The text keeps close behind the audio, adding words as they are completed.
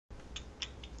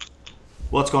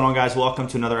What's going on, guys? Welcome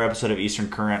to another episode of Eastern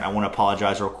Current. I want to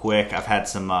apologize real quick. I've had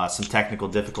some technical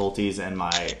difficulties, and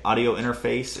my audio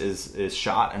interface is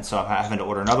shot, and so I'm having to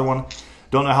order another one.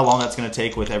 Don't know how long that's going to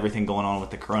take with everything going on with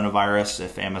the coronavirus,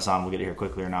 if Amazon will get it here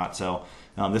quickly or not. So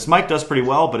this mic does pretty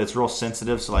well, but it's real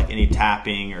sensitive, so like any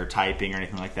tapping or typing or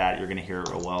anything like that, you're going to hear it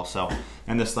real well. So,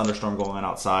 and this thunderstorm going on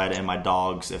outside, and my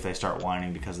dogs, if they start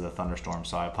whining because of the thunderstorm,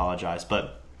 so I apologize.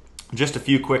 But just a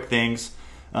few quick things.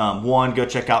 One, go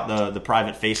check out the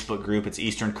private Facebook group. It's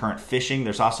Eastern Current Fishing.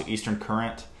 There's also Eastern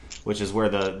Current, which is where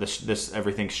this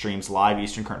everything streams live.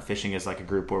 Eastern Current Fishing is like a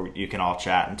group where you can all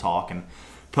chat and talk and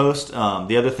post.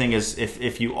 The other thing is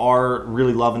if you are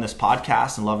really loving this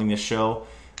podcast and loving this show,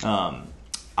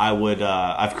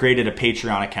 I've created a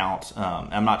Patreon account.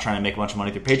 I'm not trying to make a bunch of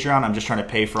money through Patreon. I'm just trying to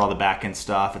pay for all the back end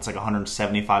stuff. It's like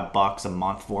 $175 a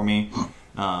month for me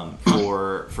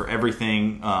for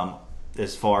everything.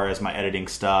 As far as my editing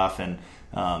stuff and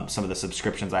some of the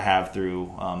subscriptions I have through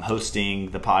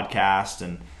hosting the podcast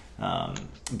and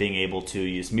being able to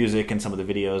use music and some of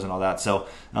the videos and all that. So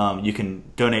you can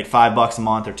donate $5 a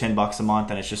month or $10 a month,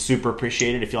 and it's just super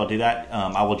appreciated if y'all do that.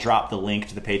 I will drop the link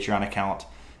to the Patreon account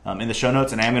in the show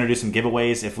notes, and I am going to do some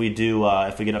giveaways. If we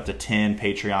get up to 10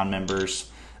 Patreon members,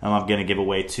 I'm going to give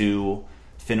away 2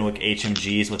 Fenwick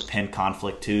HMGs with Penn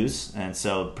Conflict 2s, and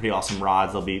so pretty awesome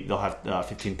rods. They'll have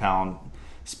 15-pound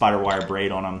spider wire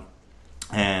braid on them,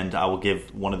 and I will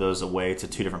give one of those away to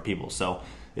 2 different people. So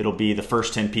it'll be the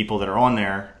first 10 people that are on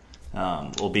there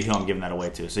will be who I'm giving that away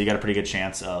to. So you got a pretty good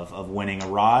chance of winning a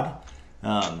rod,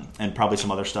 and probably some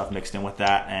other stuff mixed in with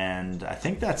that. And I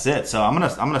think that's it. So I'm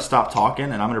gonna stop talking,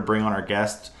 and I'm gonna bring on our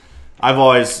guest. I've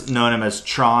always known him as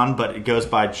Tron, but it goes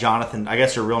by Jonathan. I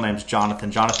guess your real name's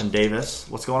Jonathan. Jonathan Davis.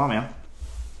 What's going on, man?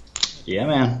 Yeah,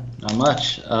 man. Not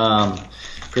much.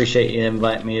 Appreciate you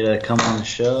inviting me to come on the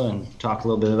show and talk a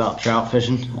little bit about trout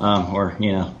fishing, or,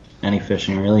 any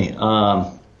fishing really.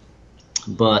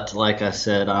 But like I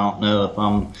said, I don't know if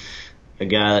I'm a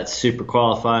guy that's super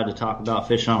qualified to talk about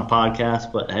fishing on a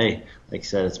podcast, but hey, like I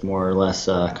said, it's more or less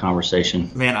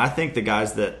conversation. Man, I think the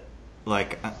guys that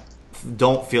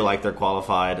don't feel like they're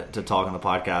qualified to talk on the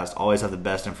podcast always have the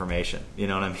best information. You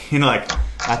know what I mean?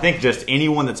 I think just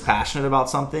anyone that's passionate about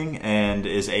something and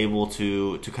is able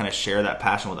to kind of share that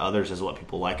passion with others is what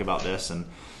people like about this. And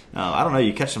I don't know,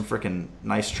 you catch some freaking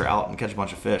nice trout and catch a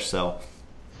bunch of fish. So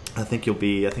I think you'll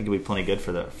be plenty good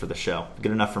for the show.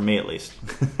 Good enough for me, at least.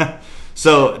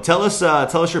 So tell us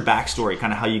your backstory,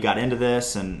 kind of how you got into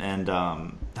this and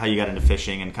how you got into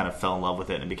fishing and kind of fell in love with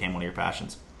it and became one of your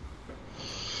passions.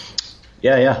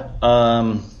 Yeah.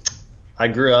 I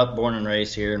grew up, born and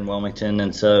raised here in Wilmington,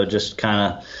 and so just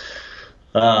kind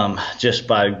of, just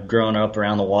by growing up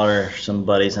around the water, some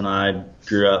buddies and I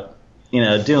grew up, doing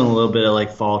a little bit of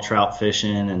like fall trout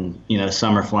fishing and,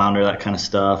 summer flounder, that kind of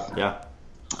stuff. Yeah.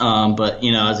 But,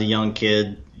 as a young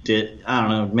kid,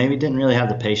 maybe didn't really have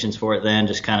the patience for it then.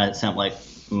 Just kind of, it seemed like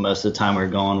most of the time we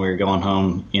were going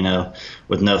home,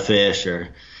 with no fish or,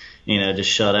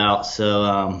 just shut out.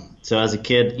 So as a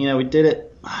kid, we did it,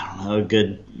 a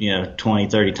good, 20,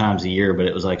 30 times a year, but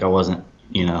it was like I wasn't,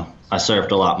 I surfed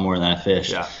a lot more than I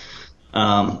fished. Yeah.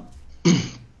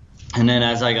 And then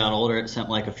as I got older, it seemed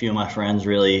like a few of my friends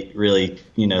really, really,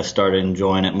 started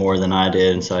enjoying it more than I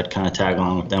did, and so I'd kind of tag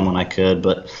along with them when I could.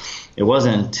 But it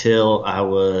wasn't until I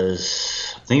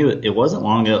think it wasn't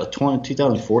long ago,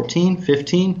 2014,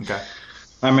 15. Okay.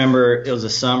 I remember it was a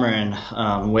summer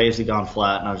and waves had gone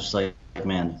flat, and I was just like,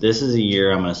 man, this is a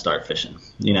year I'm going to start fishing,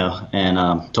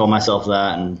 and told myself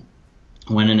that, and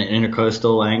went in an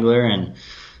intercoastal angler, and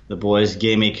the boys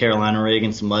gave me a Carolina rig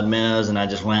and some mud minnows, and I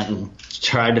just went and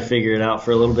tried to figure it out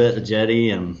for a little bit, the jetty,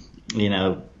 and,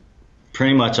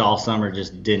 pretty much all summer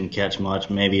just didn't catch much,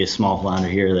 maybe a small flounder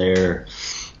here or there,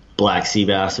 black sea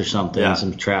bass or something, yeah.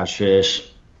 Some trash fish.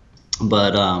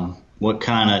 But what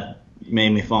kind of made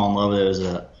me fall in love with it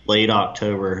was late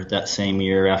October that same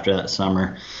year after that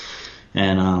summer.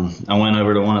 And I went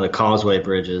over to one of the causeway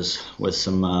bridges with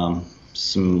some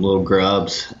little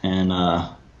grubs and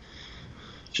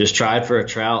just tried for a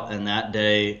trout. And that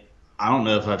day, I don't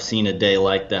know if I've seen a day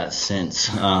like that since.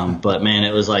 But man,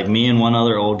 it was like me and one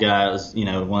other old guy. It was, one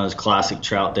of those classic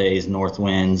trout days, north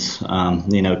winds,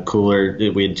 cooler.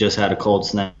 We had just had a cold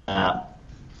snap,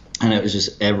 and it was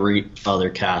just every other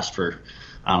cast for,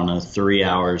 3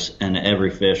 hours, and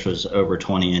every fish was over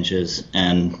 20 inches.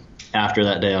 And after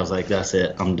that day, I was like, that's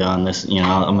it. I'm done.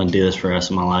 I'm going to do this for the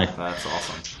rest of my life. That's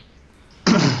awesome.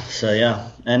 So, yeah.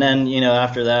 And then,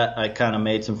 after that, I kind of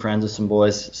made some friends with some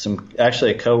boys,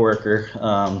 actually a coworker,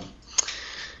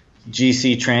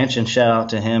 GC Tranch, and shout out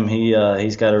to him.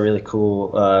 He's got a really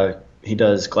cool, he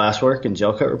does glasswork and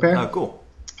gel coat repair. Oh, cool.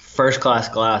 First Class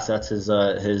Glass. That's his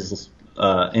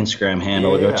Instagram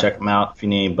handle. Yeah. Go check him out if you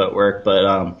need butt work.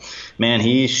 But man,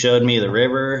 he showed me the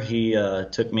river. He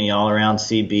took me all around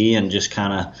CB and just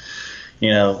kind of,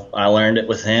 I learned it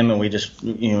with him, and we just,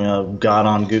 got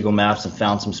on Google Maps and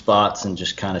found some spots and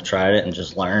just kind of tried it and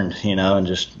just learned, and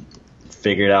just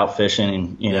figured out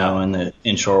fishing, in the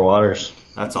inshore waters.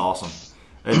 That's awesome.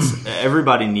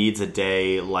 Everybody needs a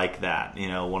day like that,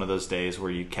 one of those days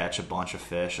where you catch a bunch of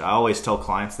fish. I always tell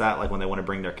clients that, like when they want to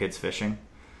bring their kids fishing,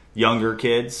 younger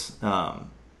kids,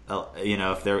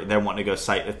 if they're wanting to go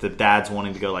if the dad's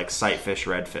wanting to go like sight fish,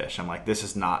 redfish, I'm like, this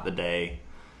is not the day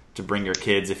to bring your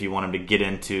kids if you want them to get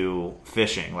into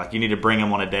fishing. Like, you need to bring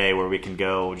them on a day where we can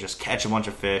go just catch a bunch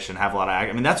of fish and have a lot of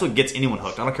action. I mean, that's what gets anyone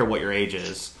hooked. I don't care what your age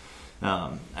is.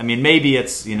 Maybe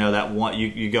it's, that one,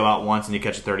 you go out once and you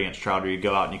catch a 30-inch trout, or you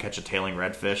go out and you catch a tailing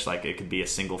redfish. Like, it could be a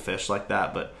single fish like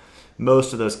that. But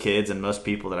most of those kids and most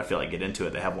people that I feel like get into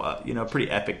it, they have a pretty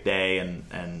epic day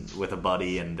and with a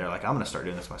buddy, and they're like, I'm going to start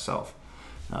doing this myself,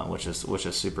 which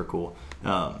is super cool.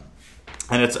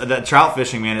 And it's that trout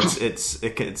fishing, man. It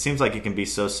seems like it can be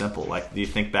so simple. Like, you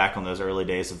think back on those early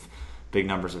days of big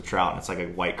numbers of trout, and it's like a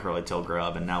white curly tail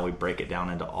grub, and now we break it down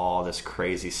into all this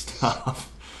crazy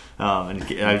stuff. And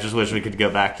I just wish we could go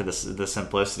back to the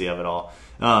simplicity of it all.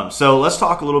 So let's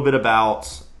talk a little bit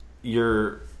about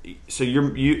you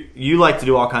like to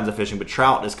do all kinds of fishing, but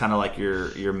trout is kind of like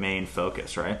your main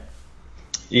focus, right?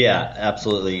 Yeah,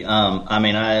 absolutely.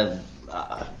 I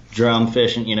drum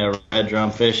fishing, red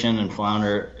drum fishing and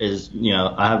flounder is,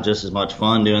 I have just as much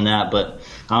fun doing that, but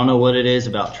I don't know what it is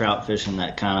about trout fishing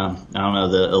that kind of, I don't know,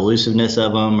 the elusiveness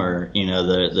of them, or,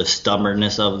 the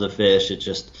stubbornness of the fish. It's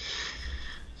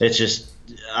just,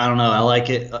 I don't know. I like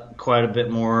it quite a bit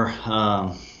more.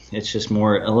 It's just a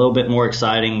little bit more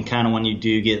exciting. And kind of when you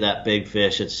do get that big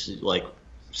fish, it's like,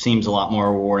 seems a lot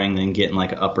more rewarding than getting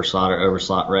like an upper slot or over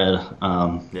slot red.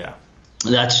 Yeah.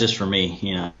 That's just for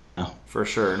me, For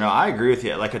sure. No, I agree with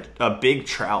you. Like a big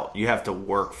trout, you have to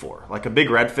work for. Like a big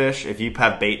redfish, if you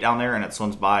have bait down there and it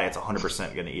swims by, it's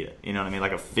 100% going to eat it. You know what I mean?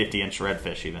 Like a 50-inch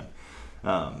redfish even.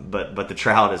 But the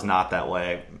trout is not that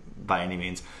way by any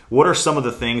means. What are some of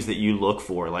the things that you look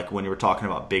for, like when you were talking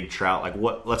about big trout? Like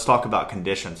let's talk about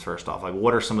conditions first off. Like,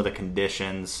 what are some of the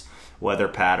conditions, weather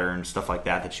patterns, stuff like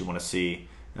that you want to see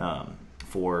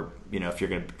for, if you're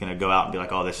going to go out and be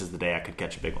like, oh, this is the day I could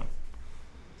catch a big one?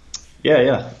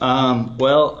 Yeah.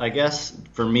 Well, I guess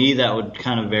for me that would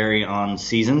kind of vary on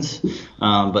seasons,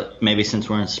 but maybe since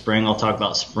we're in spring, I'll talk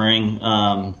about spring.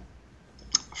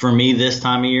 For me this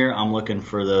time of year, I'm looking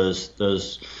for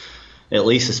those at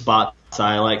least the spots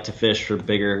I like to fish for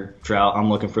bigger trout. I'm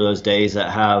looking for those days that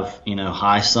have,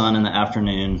 high sun in the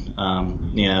afternoon,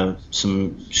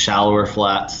 some shallower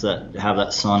flats that have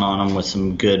that sun on them with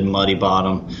some good muddy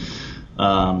bottom.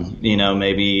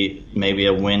 Maybe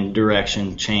a wind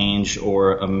direction change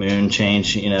or a moon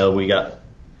change.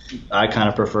 I kind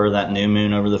of prefer that new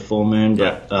moon over the full moon,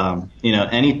 but,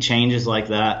 any changes like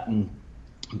that.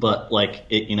 But like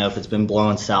if it's been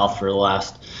blowing south for the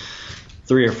last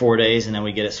 3 or 4 days and then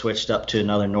we get it switched up to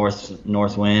another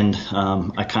north wind,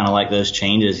 I kind of like those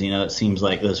changes. It seems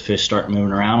like those fish start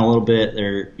moving around a little bit.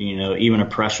 They're, even a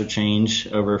pressure change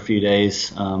over a few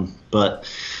days.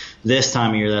 But this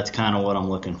time of year, that's kind of what I'm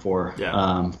looking for.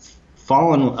 Yeah.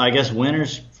 Fall and I guess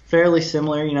winter's fairly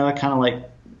similar. I kind of like,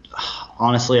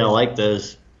 honestly, I like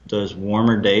those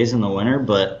warmer days in the winter,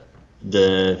 but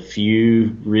the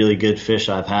few really good fish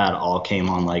I've had all came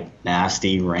on like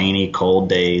nasty, rainy, cold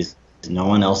days. No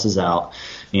one else is out,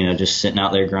 just sitting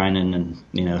out there grinding and,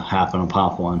 happen to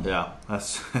pop one. Yeah,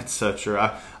 that's so true.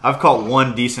 I've caught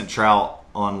one decent trout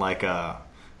on like it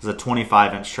was a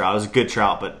 25-inch trout. It was a good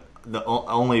trout, but the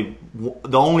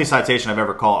only citation I've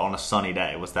ever caught on a sunny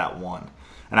day was that one.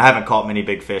 And I haven't caught many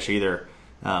big fish either,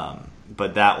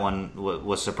 but that one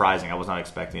was surprising. I was not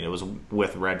expecting it. It was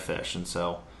with redfish, and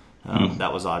so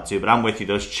that was odd too. But I'm with you.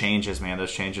 Those changes, man,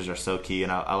 those changes are so key.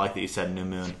 And I like that you said new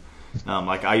moon.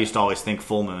 Like I used to always think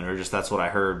full moon, or just that's what I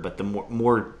heard. But the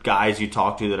more guys you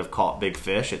talk to that have caught big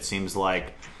fish, it seems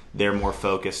like they're more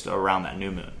focused around that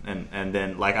new moon. And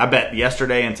then, like, I bet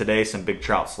yesterday and today some big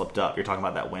trout slipped up. You're talking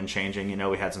about that wind changing.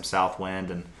 We had some south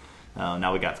wind, and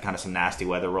now we got kind of some nasty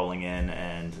weather rolling in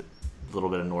and a little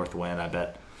bit of north wind, I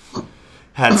bet,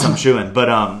 had some chewing.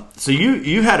 But so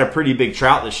you had a pretty big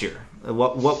trout this year.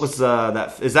 What was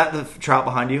that? Is that the trout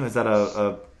behind you? Is that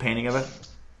a painting of it?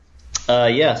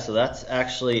 Yeah, so that's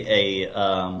actually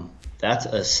that's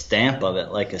a stamp of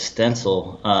it, like a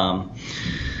stencil.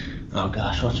 Oh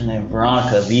gosh, what's her name?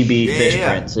 Veronica VB Fish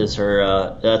Prints is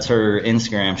her. That's her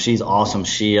Instagram. She's awesome.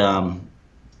 She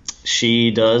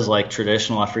she does like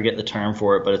traditional, I forget the term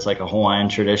for it, but it's like a Hawaiian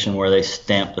tradition where they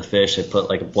stamp the fish. They put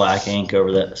like a black ink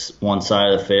over that one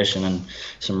side of the fish and then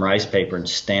some rice paper and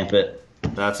stamp it.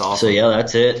 That's awesome. So yeah,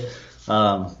 that's it. It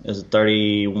was a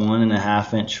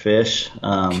 31.5-inch fish.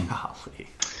 Golly.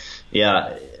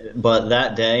 Yeah, but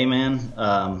that day, man,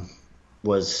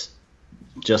 was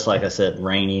just like I said,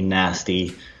 rainy,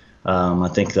 nasty. I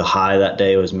think the high that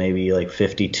day was maybe like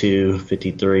 52,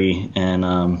 53,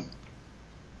 and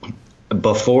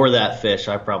before that fish,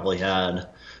 I probably had,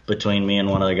 between me and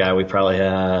one other guy, we probably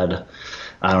had,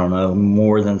 I don't know,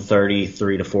 more than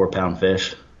 33 to 4 pound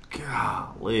fish.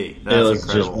 Golly, that's it was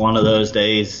incredible. Just one of those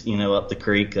days, up the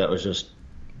creek that was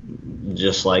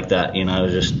just like that,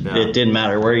 It didn't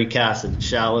matter where you casted,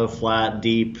 shallow, flat,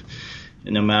 deep,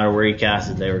 and no matter where you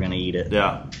casted, they were going to eat it.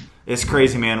 Yeah. It's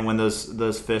crazy, man, when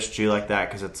those fish chew like that,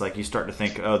 because it's like you start to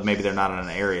think, oh, maybe they're not in an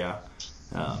area.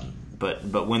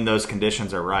 But when those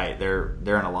conditions are right, they're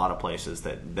in a lot of places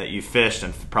that you fished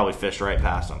and probably fished right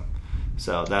past them.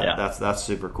 So that's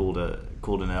super cool to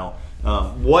know.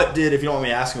 What did, if you don't want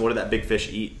me asking, what did that big fish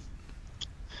eat?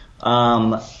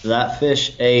 That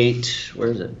fish ate, where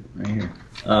is it? Right here.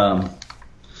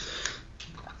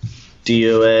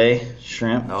 DOA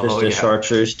shrimp, just a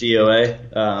chartreuse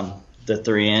DOA, the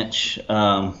 3-inch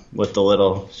with the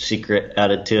little secret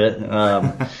added to it.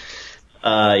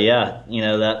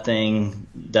 That thing,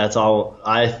 that's all.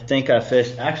 I think I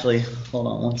fished, actually, hold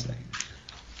on one second.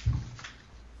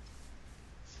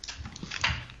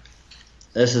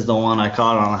 This is the one I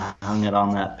caught on, hung it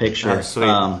on that picture. Oh, sweet.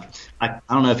 I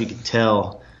don't know if you could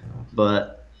tell,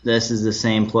 but this is the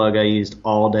same plug I used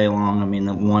all day long. I mean,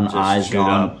 the one eye's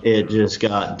gone. Up. It just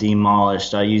got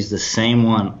demolished. I used the same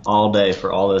one all day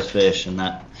for all those fish, and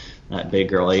that big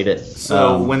girl ate it.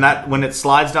 So when it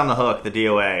slides down the hook, the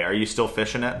DOA, are you still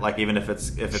fishing it? Like even if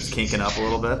it's kinking up a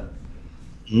little bit?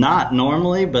 Not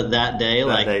normally, but that day,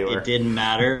 it didn't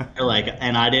matter.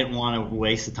 And I didn't want to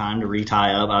waste the time to retie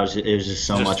up. It was just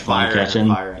so much fun catching.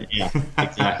 Yeah,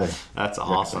 exactly. That's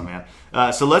awesome, man.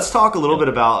 So let's talk a little bit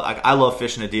about. I love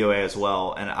fishing a DOA as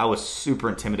well, and I was super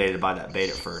intimidated by that bait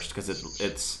at first because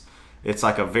it's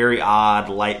like a very odd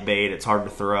light bait. It's hard to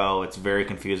throw. It's very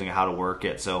confusing how to work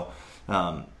it. So,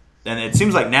 and it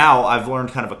seems like now I've learned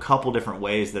kind of a couple different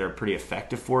ways that are pretty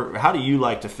effective for it. How do you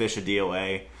like to fish a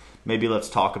DOA? Maybe let's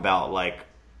talk about like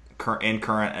in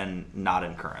current and not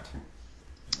in current.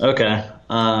 Okay.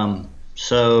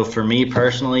 So for me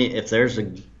personally, if there's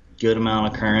a good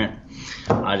amount of current,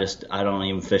 I don't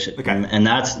even fish it. Okay. And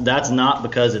that's not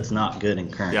because it's not good in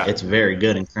current. Yeah. It's very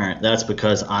good in current. That's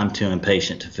because I'm too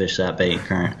impatient to fish that bait in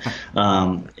current.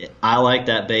 I like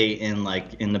that bait in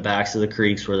the backs of the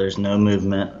creeks where there's no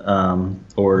movement,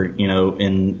 or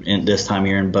in this time of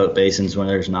year in boat basins when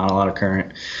there's not a lot of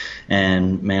current.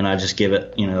 And man, I just give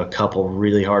it, a couple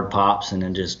really hard pops and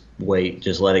then just wait,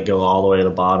 just let it go all the way to the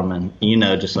bottom. And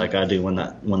just like I do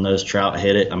when those trout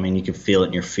hit it, I mean, you can feel it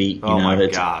in your feet. Oh my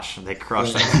gosh, they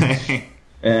crush that thing.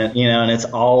 And and it's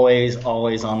always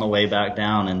on the way back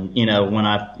down. And when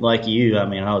I like you, I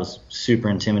mean, I was super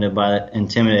intimidated by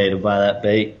that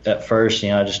bait at first.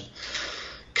 I just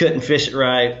couldn't fish it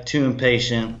right, too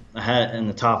impatient. I had it in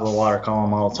the top of the water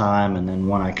column all the time. And then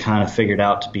when I kind of figured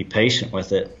out to be patient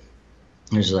with it,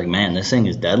 it was just like, man, this thing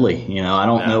is deadly. I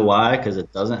don't know why, because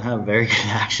it doesn't have very good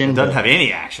action. It doesn't have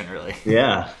any action, really.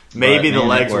 Yeah. Maybe the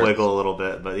legs wiggle a little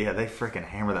bit, but yeah, they freaking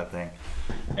hammer that thing.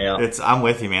 Yeah. I'm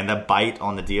with you, man. That bite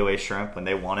on the DOA shrimp when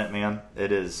they want it, man,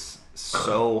 it is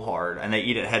so hard. And they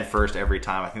eat it head first every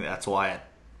time. I think that's why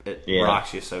it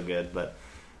rocks you so good. But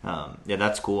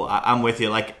that's cool. I'm with you.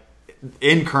 Like,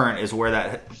 in current is where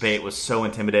that bait was so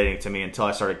intimidating to me until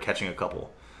I started catching a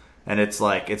couple. And it's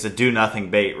like, it's a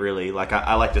do-nothing bait, really. Like,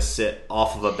 I like to sit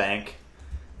off of a bank,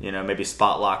 maybe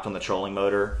spot locked on the trolling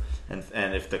motor.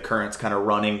 And if the current's kind of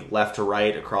running left to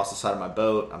right across the side of my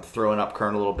boat, I'm throwing up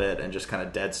current a little bit and just kind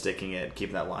of dead sticking it,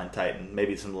 keeping that line tight, and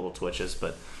maybe some little twitches.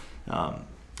 But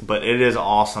it is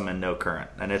awesome in no current.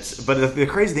 And but the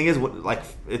crazy thing is,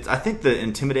 I think the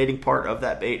intimidating part of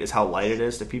that bait is how light it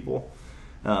is to people.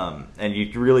 And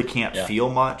you really can't feel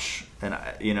much. And,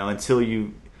 until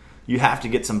you have to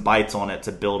get some bites on it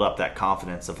to build up that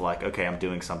confidence of like, okay, I'm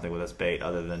doing something with this bait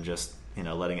other than just,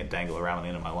 letting it dangle around the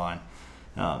end of my line.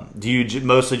 Do you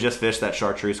mostly just fish that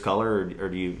chartreuse color, or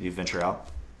do you venture out?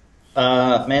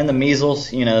 Man, the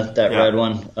measles, red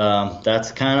one,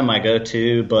 that's kind of my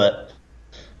go-to, but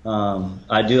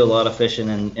I do a lot of fishing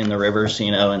in the rivers,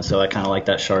 and so I kind of like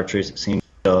that chartreuse. It seems to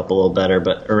go up a little better,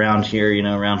 but around here,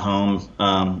 around home,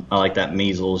 I like that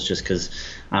measles just because,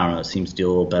 I don't know, it seems to do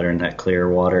a little better in that clear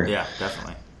water. Yeah,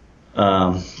 definitely.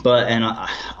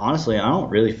 Honestly, I don't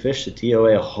really fish the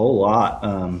TOA a whole lot.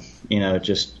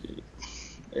 Just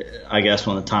I guess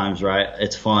when the time's right,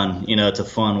 it's fun. It's a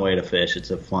fun way to fish.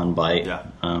 It's a fun bite. Yeah.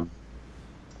 I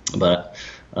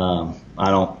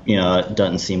don't. It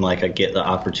doesn't seem like I get the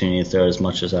opportunity to throw as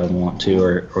much as I want to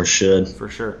or should. For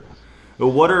sure.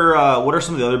 Well, what are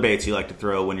some of the other baits you like to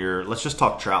throw when you're? Let's just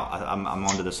talk trout. I'm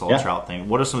onto this whole trout thing.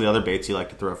 What are some of the other baits you like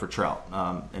to throw for trout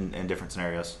in different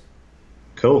scenarios?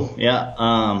 Cool. Yeah.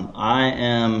 I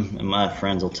am, and my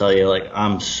friends will tell you, like,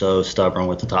 I'm so stubborn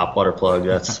with the topwater plug.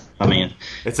 It's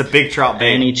a big trout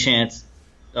bait. Any chance,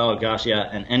 oh gosh, yeah.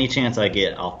 And any chance I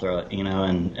get, I'll throw it,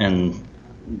 and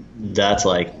that's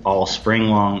like all spring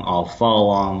long, all fall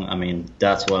long.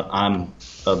 That's what I'm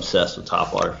obsessed with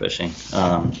topwater fishing.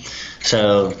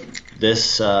 So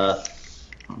this, I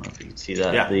don't know if you can see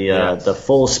that. The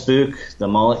full spook, the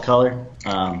mullet color.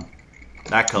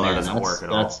 That color doesn't work at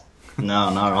all.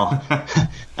 No, not at all.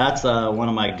 That's one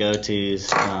of my go-tos.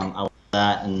 I like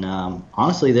that, and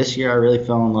honestly, this year I really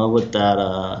fell in love with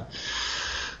that.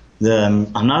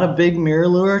 I'm not a big mirror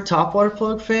lure topwater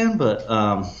plug fan, but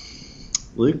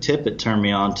Luke Tippett turned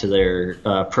me on to their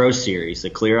Pro Series, the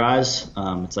Clear Eyes.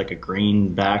 It's like a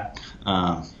green back.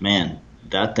 Man,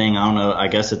 that thing, I don't know. I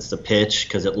guess it's the pitch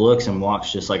because it looks and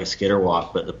walks just like a skitter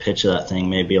walk, but the pitch of that thing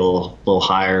may be a little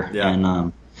higher. Yeah.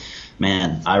 And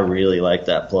man, I really like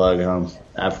that plug.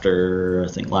 After,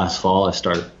 I think, last fall, I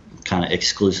started kind of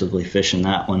exclusively fishing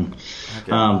that one. Okay.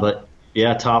 But,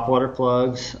 yeah, topwater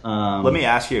plugs. Let me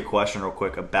ask you a question real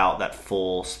quick about that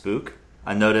full spook.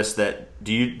 I noticed that,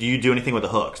 do you do anything with the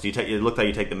hooks? It looked like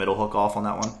you take the middle hook off on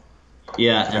that one?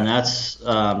 Yeah, okay. And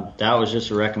that was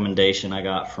just a recommendation I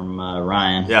got from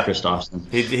Ryan Christopherson.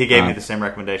 He gave me the same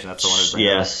recommendation. That's the one I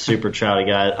bring up. Super trouty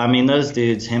guy. Those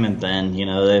dudes, him and Ben,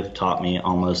 they've taught me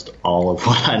almost all of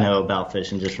what I know about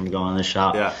fishing just from going to the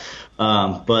shop. Yeah.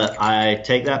 But I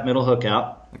take that middle hook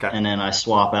out, and then I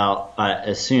swap out,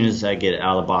 as soon as I get it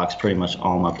out of the box, pretty much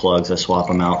all my plugs, I swap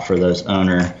them out for those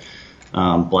Owner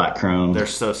black chrome. They're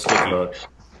so sticky. Hooks.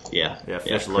 Yeah.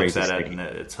 Fish looks at it and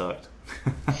it's hooked.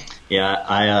 Yeah,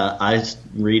 I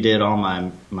redid all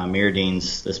my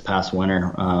Mirrodines this past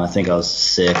winter. I think I was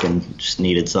sick and just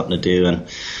needed something to do, and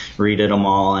redid them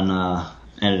all, and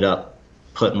ended up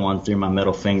putting one through my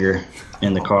middle finger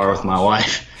in the car with my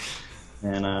wife,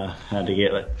 and had to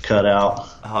get it cut out.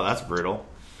 Oh, that's brutal.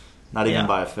 Not even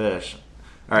by a fish.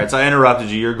 All right, so I interrupted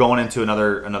you. You're going into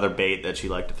another bait that you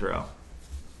like to throw.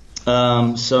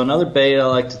 So another bait I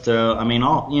like to throw, a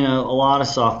lot of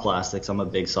soft plastics. I'm a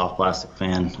big soft plastic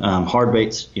fan. Hard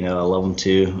baits, I love them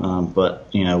too. But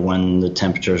when the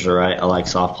temperatures are right, I like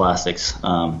soft plastics.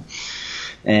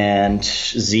 And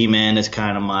Z-Man is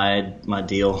kind of my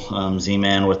deal.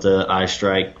 Z-Man with the eye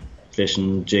strike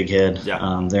fishing jig head.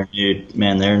 Yeah.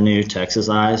 Their new Texas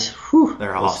eyes. Whew,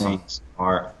 they're awesome. Things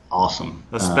are awesome.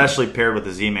 Especially paired with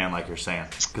the Z-Man, like you're saying,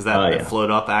 because that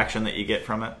float up action that you get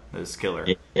from it is killer.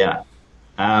 Yeah,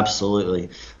 absolutely.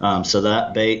 So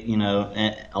that bait,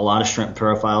 a lot of shrimp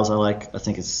profiles I like. I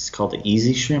think it's called the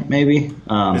Easy Shrimp, maybe.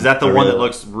 Is that the one that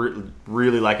looks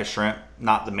really like a shrimp,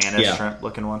 not the Manus shrimp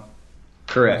looking one?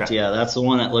 Correct. Okay. Yeah, that's the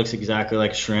one that looks exactly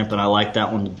like a shrimp, and I like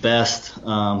that one the best.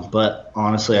 But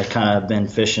honestly, I kind of been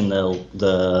fishing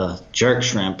the jerk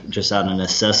shrimp just out of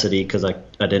necessity because I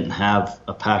didn't have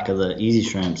a pack of the easy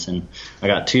shrimps, and I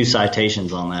got 2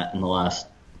 citations on that in the last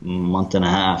month and a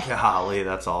half. Golly,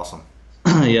 that's awesome.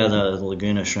 Yeah, the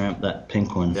Laguna shrimp, that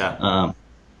pink one. Yeah.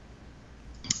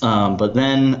 But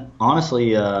then,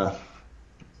 honestly,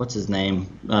 what's his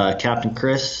name? Captain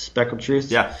Chris, Speckled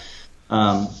Trout. Yeah.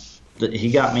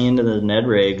 He got me into the Ned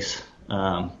rigs,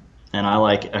 and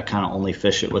I kind of only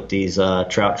fish it with these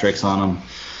trout tricks on them.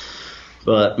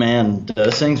 But man,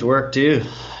 those things work too,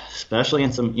 especially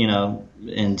in some,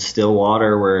 in still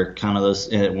water where kind of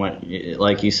those,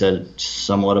 like you said,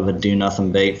 somewhat of a do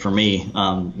nothing bait for me.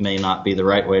 May not be the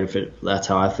right way to fish. That's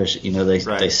how I fish it.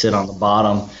 They sit on the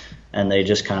bottom and they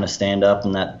just kind of stand up,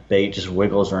 and that bait just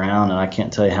wiggles around. And I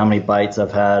can't tell you how many bites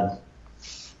I've had.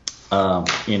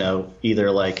 Either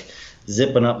like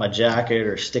zipping up my jacket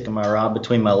or sticking my rod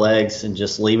between my legs and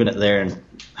just leaving it there and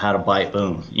had a bite,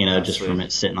 boom, just sweet. From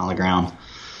it sitting on the ground.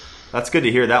 That's good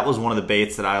to hear. That was one of the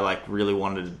baits that I really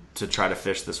wanted to try to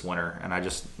fish this winter, and I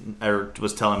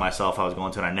was telling myself I was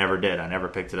going to, and I never did. I never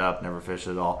picked it up, never fished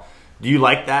it at all. Do you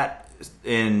like that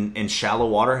in shallow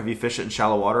water? Have you fished it in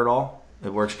shallow water at all?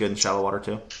 It works good in shallow water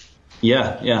too?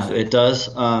 Yeah, it does.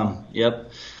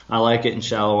 Yep. I like it in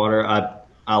shallow water.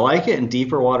 I like it in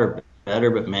deeper water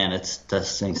better, but man, that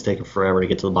thing's taking forever to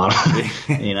get to the bottom.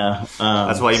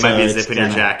 That's why you might be zipping your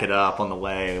jacket up on the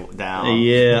way down.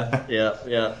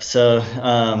 Yeah. So,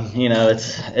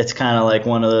 it's kind of like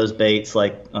one of those baits.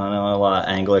 Like I know a lot of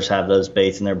anglers have those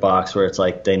baits in their box where it's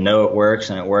like they know it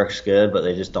works and it works good, but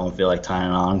they just don't feel like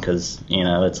tying it on because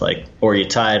it's like, or you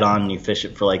tie it on and you fish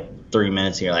it for like 3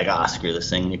 minutes and you're like, screw this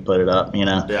thing, and you put it up.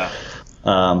 Yeah.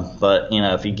 But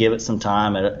if you give it some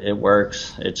time, it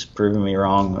works. It's proven me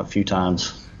wrong a few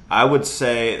times. I would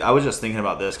say, I was just thinking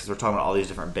about this because we're talking about all these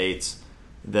different baits,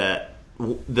 that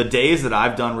the days that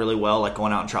I've done really well, like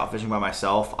going out and trout fishing by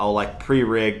myself, I'll like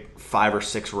pre-rig 5 or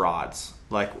 6 rods,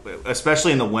 like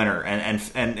especially in the winter. And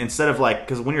instead of like,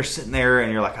 because when you're sitting there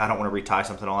and you're like, I don't want to retie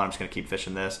something on, I'm just going to keep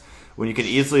fishing this. When you can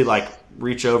easily like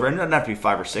reach over, and it doesn't have to be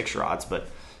 5 or 6 rods, but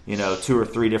 2 or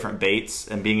 3 different baits,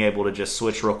 and being able to just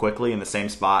switch real quickly in the same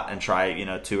spot and try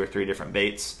 2 or 3 different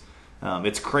baits.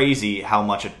 It's crazy how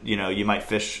much you might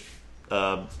fish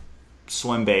a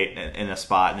swim bait in a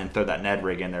spot and then throw that Ned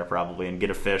rig in there probably and get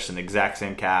a fish in the exact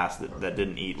same cast that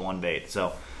didn't eat one bait.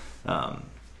 So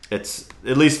it's,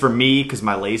 at least for me, because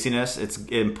my laziness, it's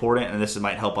important, and this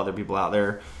might help other people out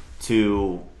there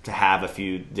to have a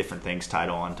few different things tied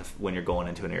on when you're going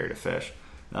into an area to fish.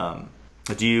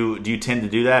 Do you tend to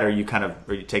do that, or you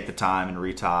take the time and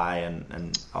retie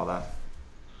and all that?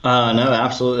 No,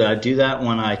 absolutely. I do that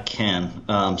when I can.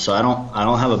 So I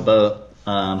don't have a boat.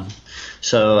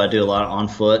 So I do a lot of on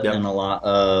foot and a lot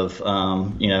of,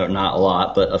 not a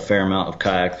lot, but a fair amount of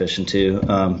kayak fishing too.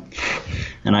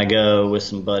 And I go with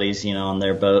some buddies, on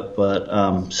their boat.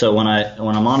 But so when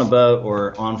I'm on a boat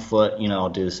or on foot, I'll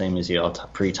do the same as you. I'll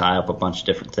pre-tie up a bunch of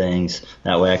different things.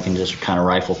 That way I can just kind of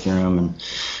rifle through them and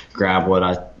grab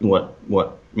what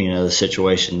the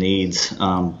situation needs.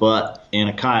 But in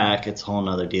a kayak, it's a whole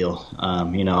nother deal.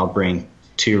 I'll bring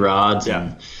 2 rods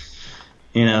and,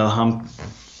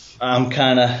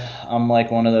 I'm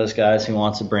like one of those guys who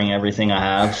wants to bring everything I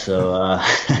have. So,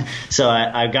 so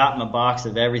I've got my box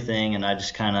of everything, and I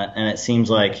just and it seems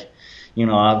like,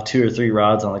 I have 2 or 3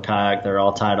 rods on the kayak. They're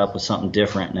all tied up with something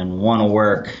different, and then one will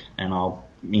work, and I'll,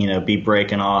 be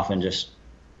breaking off and just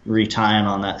retying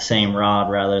on that same rod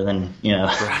rather than,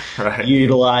 right.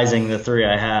 utilizing the 3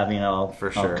 I have. I'll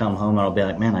come home and I'll be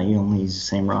like, man, I only use the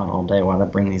same rod all day. Why did I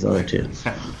bring these other 2?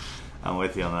 I'm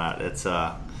with you on that. It's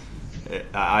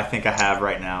I think I have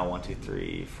right now 1, 2,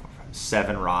 3, 4, 5,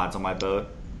 7 rods on my boat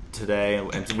today,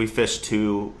 and we fished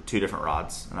two different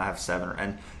rods, and I have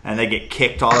 7, and they get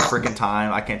kicked all the freaking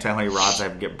time. I can't tell how many rods I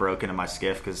get broken in my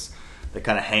skiff because they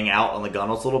kind of hang out on the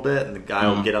gunnels a little bit, and the guy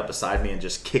will get up beside me and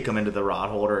just kick them into the rod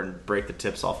holder and break the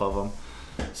tips off of them.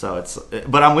 So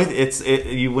but I'm with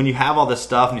when you have all this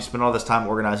stuff and you spend all this time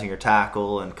organizing your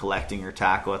tackle and collecting your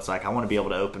tackle, it's like I want to be able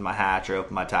to open my hatch or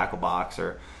open my tackle box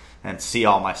and see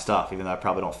all my stuff, even though I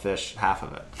probably don't fish half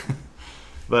of it.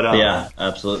 But yeah,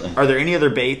 absolutely. Are there any other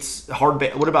baits, hard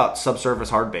bait? What about subsurface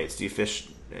hard baits? Do you fish?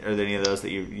 Are there any of those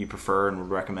that you prefer and would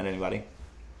recommend anybody?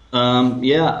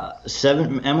 Yeah,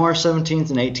 MR17s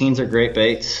and 18s are great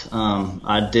baits.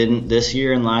 I didn't this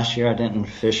year, and last year I didn't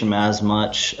fish them as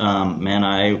much.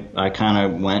 I kind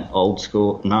of went old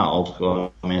school. Not old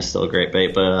school. I mean, it's still a great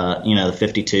bait, but the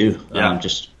 52,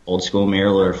 just old school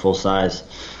mirrorlure, full size.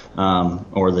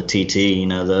 Or the TT,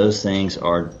 those things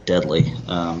are deadly.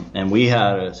 And we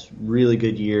had a really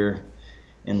good year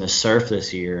in the surf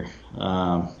this year.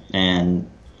 And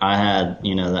I had,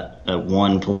 that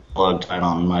one plug tied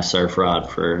on my surf rod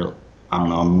for, a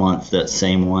month. That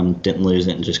same one, didn't lose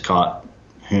it and just caught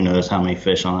who knows how many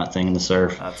fish on that thing in the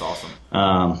surf. That's awesome.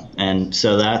 And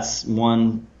so that's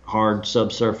one hard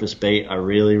subsurface bait I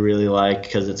really, really like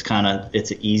because it's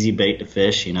an easy bait to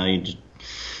fish. You just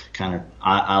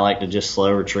I like to just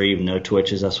slow retrieve, no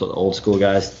twitches. That's what the old school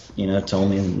guys, told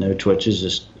me. No twitches,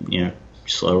 just,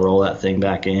 slow roll that thing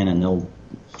back in and they'll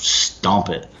stomp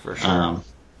it. For sure.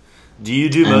 Do you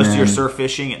do most of your surf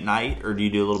fishing at night, or do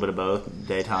you do a little bit of both,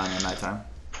 daytime and nighttime?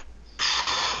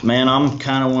 Man, I'm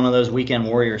kind of one of those weekend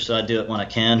warriors, so I do it when I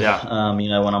can. Yeah.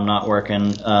 When I'm not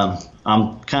working.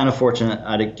 I'm kind of fortunate.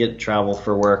 I get to travel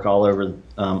for work all over.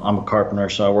 I'm a carpenter,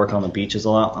 so I work on the beaches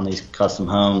a lot on these custom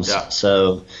homes. Yeah.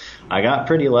 So I got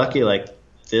pretty lucky. Like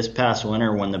this past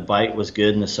winter, when the bite was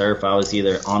good in the surf, I was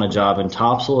either on a job in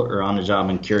Topsail or on a job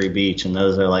in Curie Beach, and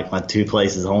those are like my 2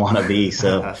 places I want to be.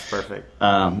 So that's perfect.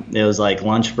 It was like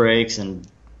lunch breaks and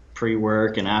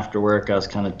pre-work and after work. I was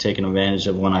kind of taking advantage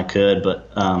of when I could,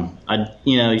 but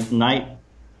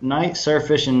night surf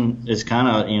fishing is kind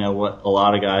of what a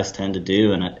lot of guys tend to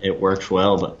do, and it works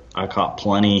well. But I caught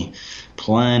plenty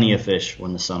of fish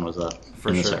when the sun was up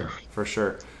in the surf. For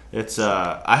sure. It's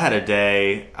I had a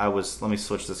day. Let me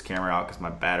switch this camera out because my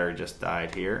battery just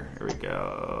died here. Here we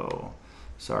go.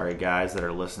 Sorry guys that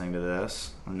are listening to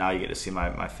this. Now you get to see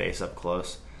my face up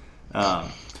close.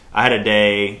 I had a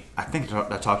day. I think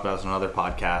I talked about this on another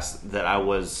podcast that I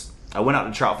went out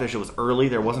to trout fish. It was early.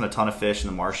 There wasn't a ton of fish in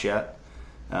the marsh yet,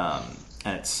 and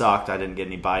it sucked. I didn't get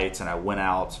any bites, and I went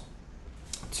out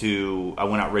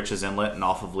Rich's Inlet and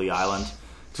off of Lee Island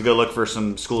to go look for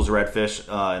some schools of redfish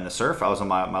in the surf. I was on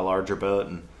my larger boat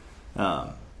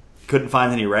and couldn't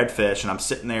find any redfish. And I'm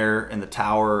sitting there in the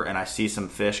tower and I see some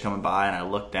fish coming by and I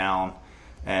look down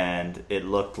and it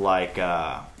looked like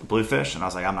bluefish. And I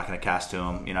was like, I'm not going to cast to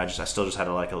them. You know, I still just had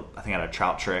I think I had a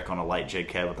trout trick on a light jig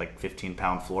head with like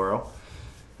 15-pound fluoro.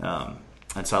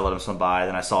 And so I let them swim by.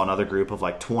 Then I saw another group of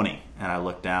like 20 and I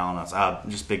looked down and I was like,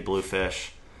 just big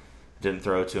bluefish. Didn't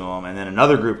throw to him, and then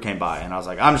another group came by, and I was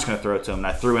like, I'm just going to throw it to him. And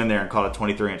I threw in there and caught a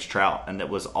 23-inch trout, and it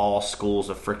was all schools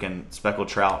of freaking speckled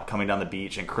trout coming down the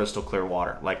beach in crystal clear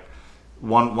water. Like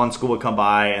one school would come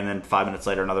by, and then 5 minutes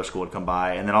later another school would come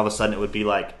by, and then all of a sudden it would be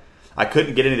like I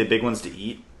couldn't get any of the big ones to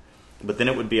eat, but then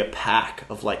it would be a pack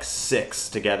of like 6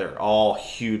 together, all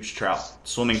huge trout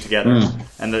swimming together,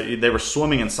 and they were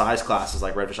swimming in size classes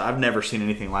like redfish. I've never seen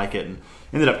anything like it, and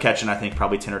ended up catching, I think,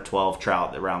 probably 10 or 12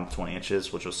 trout around 20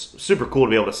 inches, which was super cool to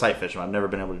be able to sight fish them. I've never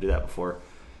been able to do that before.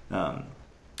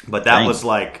 But that was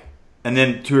like, and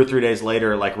then 2 or 3 days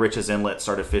later, like Rich's Inlet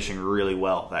started fishing really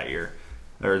well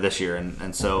this year.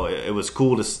 And so it was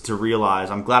cool to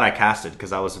realize, I'm glad I casted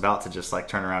because I was about to just like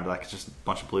turn around and be like, it's just a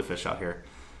bunch of bluefish out here.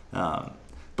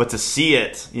 But to see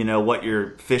it, you know, what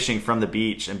you're fishing from the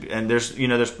beach, and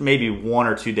there's maybe 1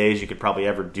 or 2 days you could probably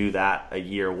ever do that a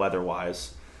year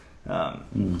weather-wise.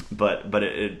 But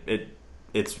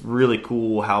it's really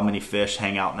cool how many fish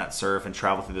hang out in that surf and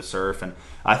travel through the surf, and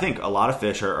I think a lot of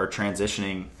fish are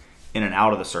transitioning in and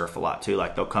out of the surf a lot too.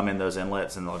 Like they'll come in those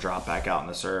inlets and they'll drop back out in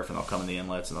the surf, and they'll come in the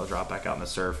inlets and they'll drop back out in the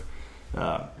surf.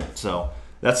 So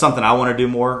that's something I want to do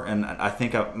more, and I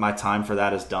think my time for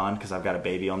that is done because I've got a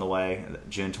baby on the way,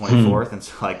 June 24th, and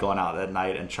so like going out at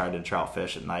night and trying to trout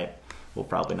fish at night will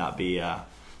probably not be a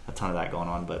ton of that going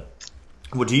on, but.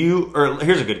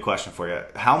 Here's a good question for you.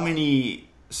 How many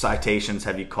citations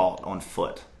have you caught on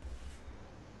foot?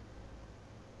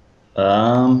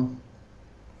 Two.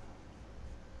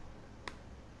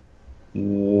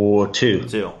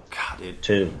 God, dude.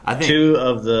 Two. I think 2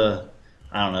 of the,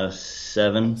 I don't know,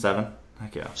 7. 7?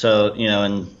 Heck yeah. So, you know,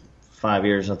 in 5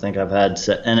 years, I think I've had,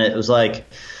 and it was like,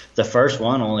 the first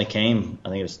one only came, I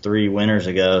think it was 3 winters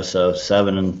ago, so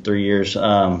 7 in 3 years.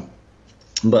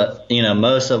 But, you know,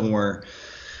 most of them were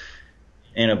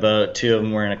in a boat. 2 of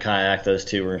them were in a kayak. Those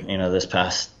 2 were, you know, this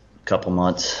past couple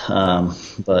months.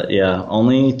 But yeah,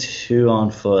 only 2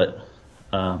 on foot.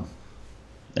 Yeah,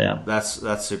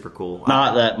 that's super cool.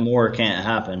 Not that more can't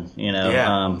happen, you know.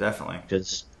 Yeah, definitely.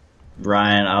 Because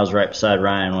I was right beside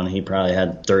Ryan when he probably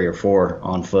had 3 or 4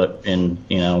 on foot in,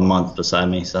 you know, a month beside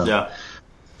me. So yeah,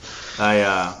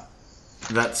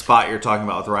 that spot you're talking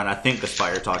about with Ryan, I think the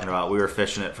spot you're talking about, we were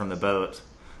fishing it from the boat,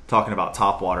 talking about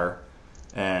topwater.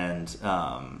 And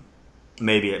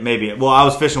maybe I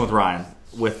was fishing with Ryan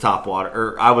with topwater,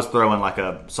 or I was throwing like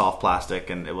a soft plastic,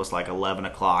 and it was like 11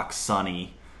 o'clock,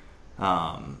 sunny,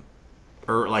 or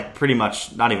like pretty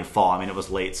much not even fall. I mean, it was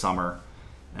late summer,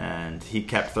 and he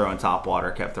kept throwing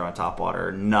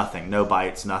topwater, nothing, no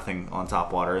bites, nothing on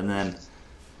topwater. And then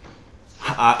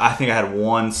I think I had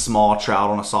 1 small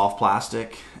trout on a soft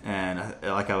plastic, and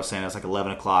like I was saying, it was like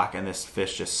 11 o'clock, and this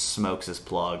fish just smokes his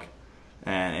plug.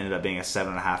 And ended up being a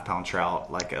 7.5-pound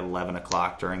trout, like 11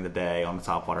 o'clock during the day on the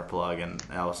topwater plug. And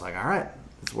I was like, all right,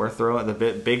 it's worth throwing. The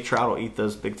big trout will eat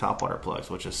those big topwater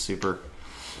plugs, which is super.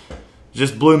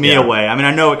 Just blew me away. I mean,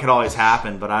 I know it could always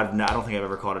happen, but I don't think I've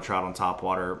ever caught a trout on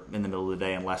topwater in the middle of the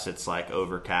day unless it's like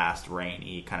overcast,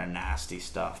 rainy, kind of nasty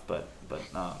stuff. But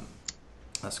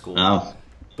that's cool. Oh.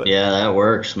 But, yeah, that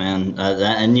works, man.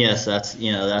 And yes, that's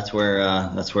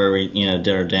where we, you know,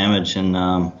 did our damage. And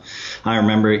I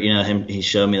remember, you know, he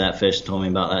showed me that fish, told me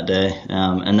about that day.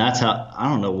 And that's how, I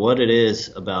don't know what it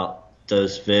is about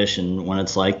those fish and when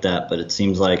it's like that, but it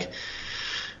seems like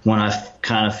when I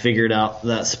kind of figured out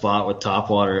that spot with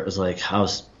topwater, it was like I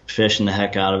was fishing the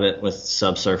heck out of it with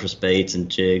subsurface baits and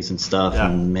jigs and stuff,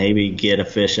 and maybe get a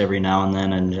fish every now and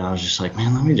then. And I was just like,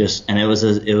 man, let me just. And it was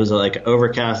like an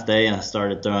overcast day, and I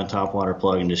started throwing topwater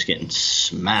plug and just getting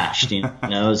smashed. You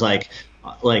know, it was like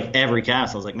every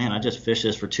cast, I was like, man, I just fished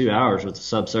this for 2 hours with the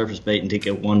subsurface bait and didn't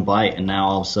get 1 bite, and now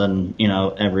all of a sudden, you know,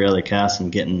 every other cast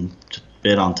I'm getting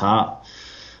bit on top.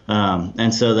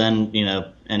 And so then, you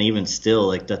know, and even still,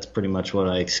 like that's pretty much what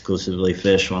I exclusively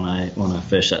fish when I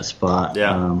fish that spot.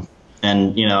 Yeah.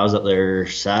 and I was up there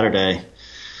Saturday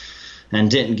and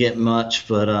didn't get much,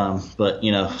 but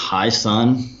high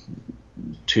sun,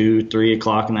 2-3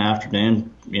 o'clock in the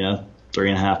afternoon,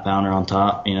 3.5 pounder on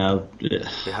top, Yeah,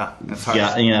 that's hard.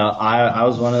 Yeah, I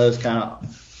was one of those kind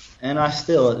of, and I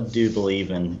still do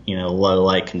believe in, low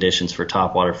light conditions for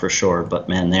topwater for sure, but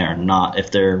man, they are not,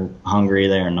 if they're hungry,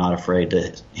 they are not afraid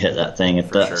to hit that thing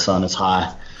if that sun is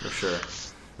high. For sure.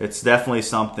 It's definitely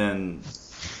something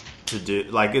to do,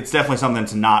 like, it's definitely something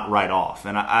to not write off.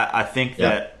 And I think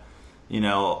that,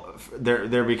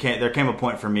 there came a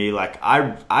point for me, like,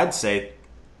 I'd say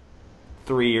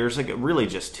 3 years ago, really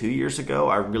just 2 years ago,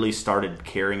 I really started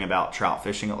caring about trout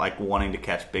fishing, like wanting to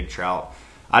catch big trout.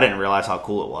 I didn't realize how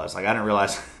cool it was. Like, I didn't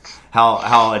realize how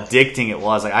addicting it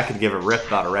was. Like, I could give a rip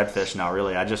about a redfish now,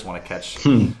 really. I just want to catch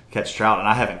trout, and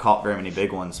I haven't caught very many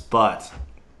big ones. But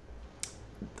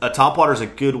a topwater is a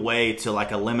good way to,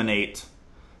 like, eliminate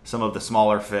some of the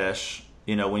smaller fish,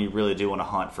 when you really do want to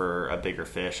hunt for a bigger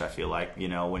fish. I feel like,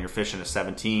 when you're fishing a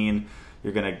 17,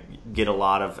 you're going to get a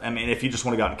lot of, if you just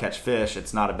want to go out and catch fish,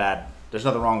 it's not a bad, there's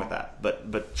nothing wrong with that.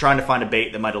 But trying to find a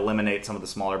bait that might eliminate some of the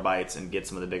smaller bites and get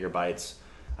some of the bigger bites,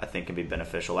 I think can be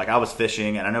beneficial. Like, I was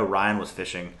fishing, and I know Ryan was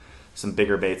fishing some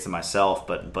bigger baits than myself,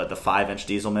 but the 5-inch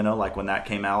diesel minnow, like when that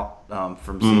came out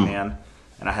from Z-Man,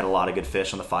 and I had a lot of good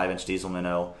fish on the 5-inch diesel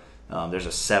minnow. There's a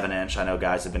 7-inch. I know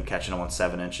guys have been catching them on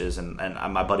 7 inches, and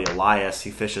my buddy Elias,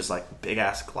 he fishes like big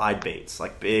ass glide baits,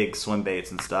 like big swim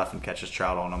baits and stuff, and catches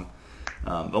trout on them.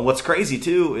 But what's crazy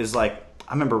too is, like,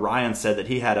 I remember Ryan said that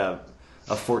he had a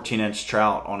 14-inch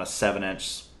trout on a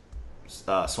 7-inch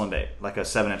swim bait, like a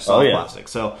 7-inch soft plastic.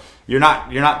 So you're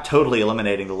not totally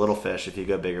eliminating the little fish if you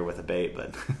go bigger with a bait,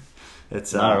 but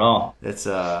it's not at all. It's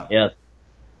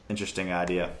interesting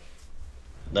idea.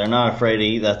 They're not afraid to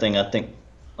eat that thing. I think.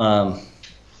 I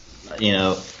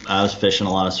was fishing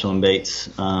a lot of swim baits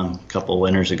a couple of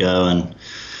winters ago, and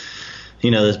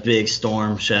those big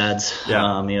storm shads,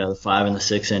 the 5 and the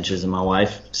 6 inches, and my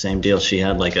wife, same deal. She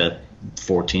had like a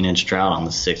 14-inch trout on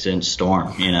the 6-inch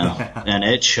storm, and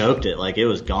it choked it, like it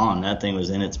was gone. That thing was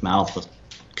in its mouth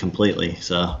completely.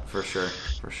 So for sure.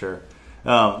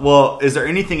 Well, is there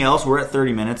anything else? We're at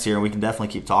 30 minutes here, and we can definitely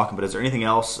keep talking. But is there anything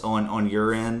else on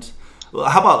your end? Well,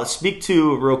 how about, let's speak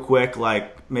to real quick,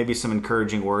 like, maybe some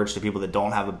encouraging words to people that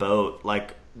don't have a boat,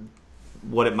 like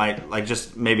what it might, like,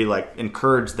 just maybe like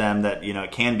encourage them that,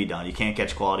 it can be done. You can't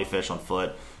catch quality fish on foot.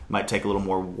 It might take a little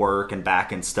more work and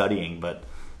back and studying, but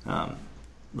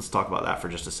let's talk about that for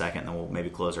just a second, and then we'll maybe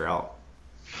close her out.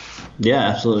 Yeah,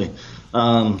 absolutely.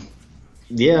 For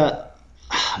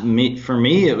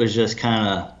me, it was just kind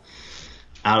of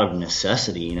out of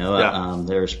necessity,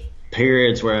 there's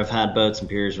periods where I've had boats and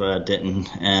periods where I didn't,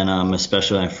 and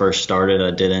especially when I first started,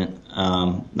 I didn't.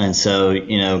 And so,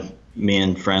 me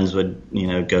and friends would,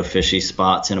 go fish these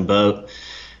spots in a boat,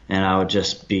 and I would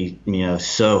just be,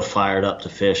 so fired up to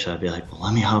fish. I'd be like, well,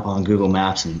 let me hop on Google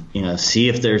Maps and, see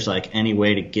if there's like any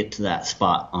way to get to that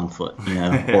spot on foot,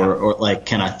 or like,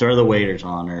 can I throw the waders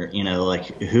on, or,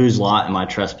 like, whose lot am I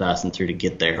trespassing through to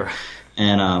get there?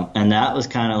 And that was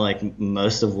kind of like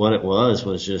most of what it was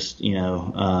just,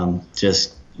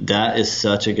 just that is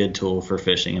such a good tool for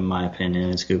fishing, in my opinion,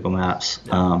 is Google Maps.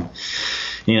 Yeah.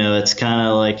 It's kind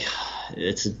of like,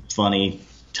 it's a funny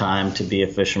time to be a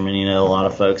fisherman. A lot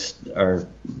of folks are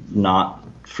not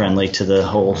friendly to the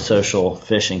whole social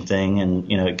fishing thing,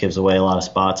 and it gives away a lot of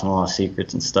spots and a lot of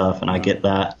secrets and stuff, and I get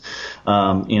that.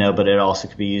 But it also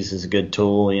could be used as a good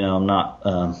tool. I'm not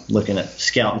looking at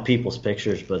scouting people's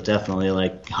pictures, but definitely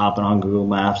like hopping on Google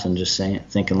Maps and just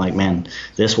thinking like, man,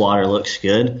 this water looks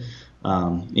good.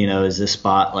 Is this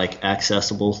spot like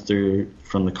accessible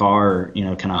from the car,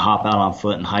 or can I hop out on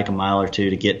foot and hike a mile or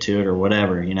two to get to it, or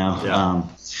whatever, Yeah.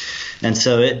 And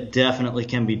so it definitely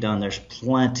can be done. There's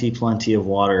plenty of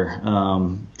water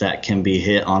that can be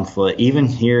hit on foot. Even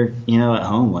here, at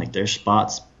home, like there's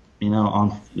spots,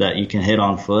 that you can hit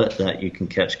on foot that you can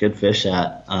catch good fish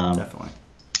at. Definitely.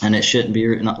 And it shouldn't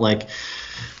be not like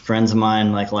friends of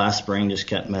mine, like last spring, just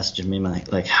kept messaging me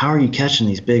like, how are you catching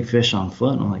these big fish on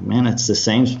foot? And I'm like, man, it's the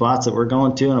same spots that we're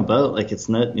going to in a boat. Like, it's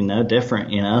no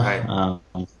different, Right.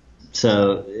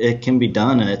 So it can be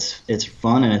done, and it's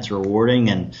fun and it's rewarding,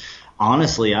 and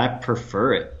honestly, I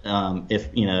prefer it. If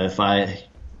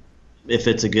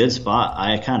it's a good spot,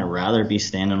 I kind of rather be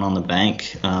standing on the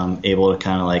bank, able to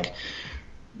kind of like,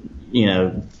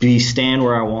 stand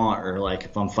where I want, or like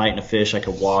if I'm fighting a fish, I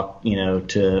could walk,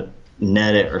 to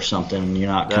net it or something. You're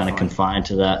not kind of confined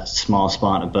to that small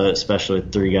spot in a boat, especially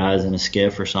with 3 guys in a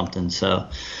skiff or something. So,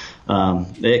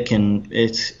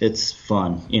 it's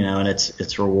fun, and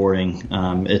it's rewarding.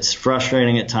 It's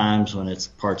frustrating at times when it's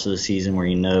parts of the season where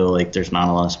like there's not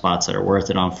a lot of spots that are worth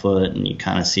it on foot, and you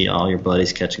kind of see all your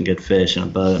buddies catching good fish in a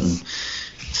boat and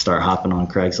start hopping on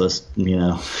Craigslist,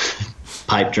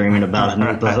 pipe dreaming about a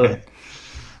new boat.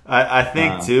 I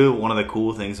think too, one of the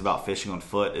cool things about fishing on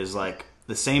foot is like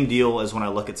the same deal as when I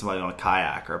look at somebody on a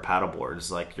kayak or a paddleboard. Is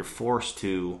like you're forced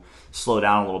to slow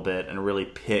down a little bit and really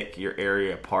pick your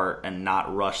area apart and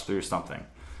not rush through something.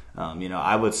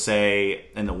 I would say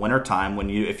in the wintertime,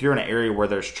 if you're in an area where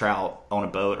there's trout on a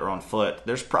boat or on foot,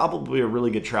 there's probably a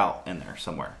really good trout in there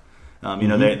somewhere.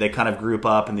 They kind of group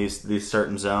up in these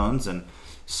certain zones, and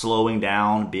slowing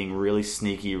down, being really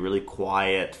sneaky, really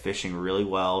quiet, fishing really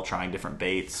well, trying different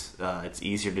baits. It's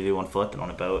easier to do on foot than on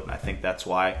a boat, and I think that's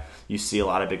why you see a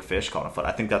lot of big fish caught on foot.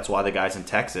 I think that's why the guys in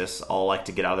Texas all like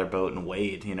to get out of their boat and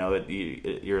wade.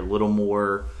 You're a little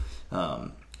more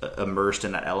immersed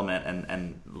in that element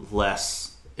and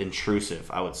less intrusive,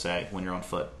 I would say, when you're on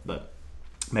foot, but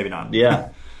maybe not. Yeah.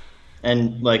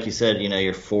 And like you said,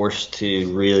 you're forced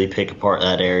to really pick apart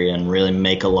that area and really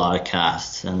make a lot of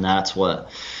casts. And that's what,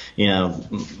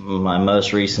 my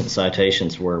most recent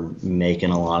citations were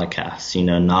making a lot of casts.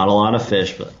 Not a lot of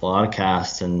fish, but a lot of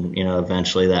casts. And,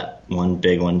 eventually that one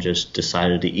big one just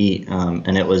decided to eat.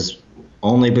 And it was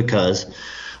only because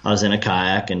I was in a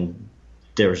kayak and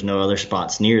there was no other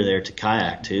spots near there to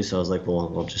kayak to. So I was like,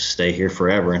 well, I'll just stay here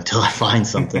forever until I find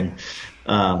something.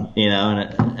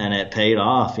 And it paid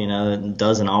off. It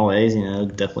doesn't always,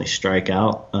 definitely strike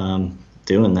out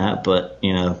doing that, but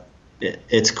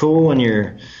it's cool when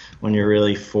you're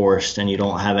really forced and you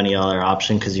don't have any other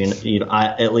option, because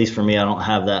at least for me, I don't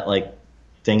have that like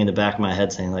thing in the back of my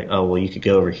head saying like, oh well, you could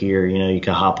go over here, you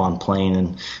could hop on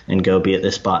plane and go be at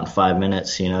this spot in 5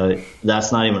 minutes.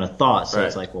 That's not even a thought. So Right.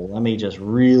 It's like, well, let me just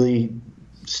really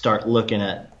start looking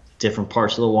at different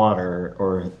parts of the water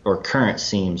or current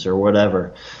seams or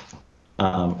whatever,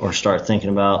 or start thinking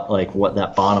about like what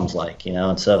that bottom's like,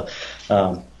 and so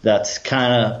that's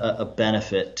kind of a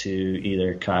benefit to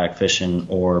either kayak fishing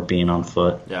or being on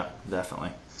foot. Yeah, definitely.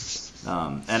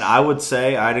 And I would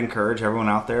say I'd encourage everyone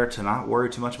out there to not worry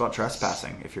too much about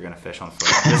trespassing if you're going to fish on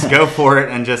foot. Just go for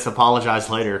it and just apologize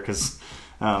later, because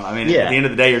at the end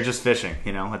of the day, you're just fishing.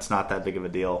 It's not that big of a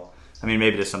deal. I mean,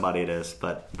 maybe to somebody it is,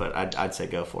 but I'd say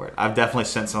go for it. I've definitely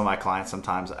sent some of my clients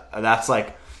sometimes. That's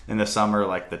like in the summer,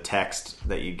 like the text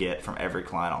that you get from every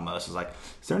client almost is like,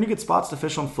 is there any good spots to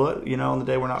fish on foot, on the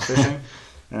day we're not fishing?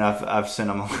 And I've sent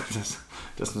them just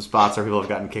some spots where people have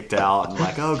gotten kicked out and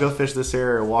like, oh, go fish this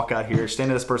here or walk out here,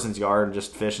 stand in this person's yard and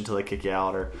just fish until they kick you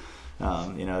out. Or,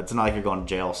 it's not like you're going to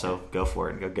jail, so go for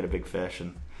it and go get a big fish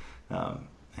and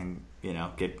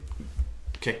get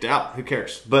kicked out. Who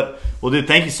cares? But well, dude,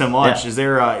 thank you so much. Yeah. Is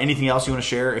there anything else you want to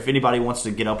share? If anybody wants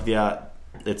to get up with you,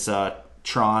 it's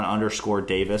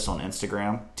Tron_Davis on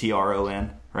Instagram,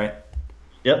 TRON, right?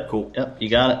 Yep. Cool. Yep. You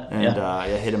got it. And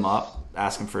hit him up,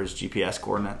 ask him for his GPS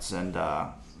coordinates, and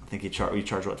I think you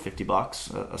charge what,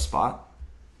 $50 a spot?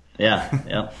 Yeah.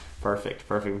 Yep. Perfect.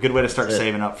 Good way to start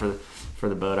saving up for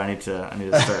the boat. I need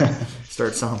to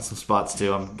start selling some spots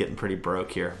too. I'm getting pretty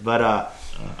broke here, but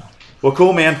well,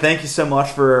 cool, man. Thank you so much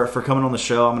for coming on the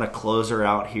show. I'm going to close her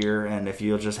out here, and if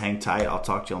you'll just hang tight, I'll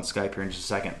talk to you on Skype here in just a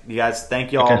second. You guys,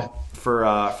 thank you all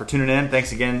for tuning in.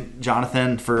 Thanks again,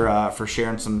 Jonathan, for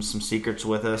sharing some secrets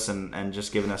with us and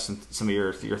just giving us some of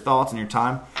your thoughts and your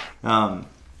time.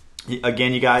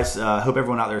 Again, you guys, hope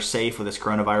everyone out there is safe with this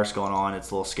coronavirus going on.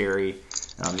 It's a little scary.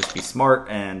 Just be smart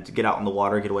and get out in the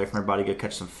water, get away from everybody, go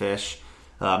catch some fish.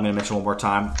 I'm going to mention one more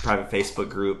time, private Facebook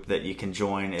group that you can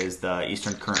join is the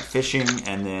Eastern Current Fishing,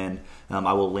 and then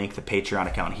I will link the Patreon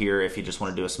account here if you just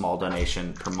want to do a small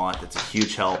donation per month. It's a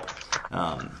huge help,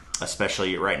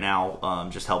 especially right now,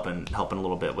 just helping a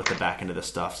little bit with the back end of this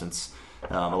stuff, since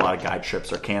a lot of guide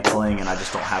trips are canceling, and I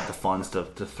just don't have the funds to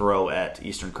throw at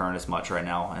Eastern Current as much right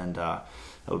now, and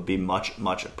it would be much,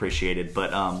 much appreciated.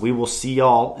 But we will see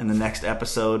y'all in the next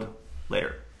episode.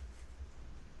 Later.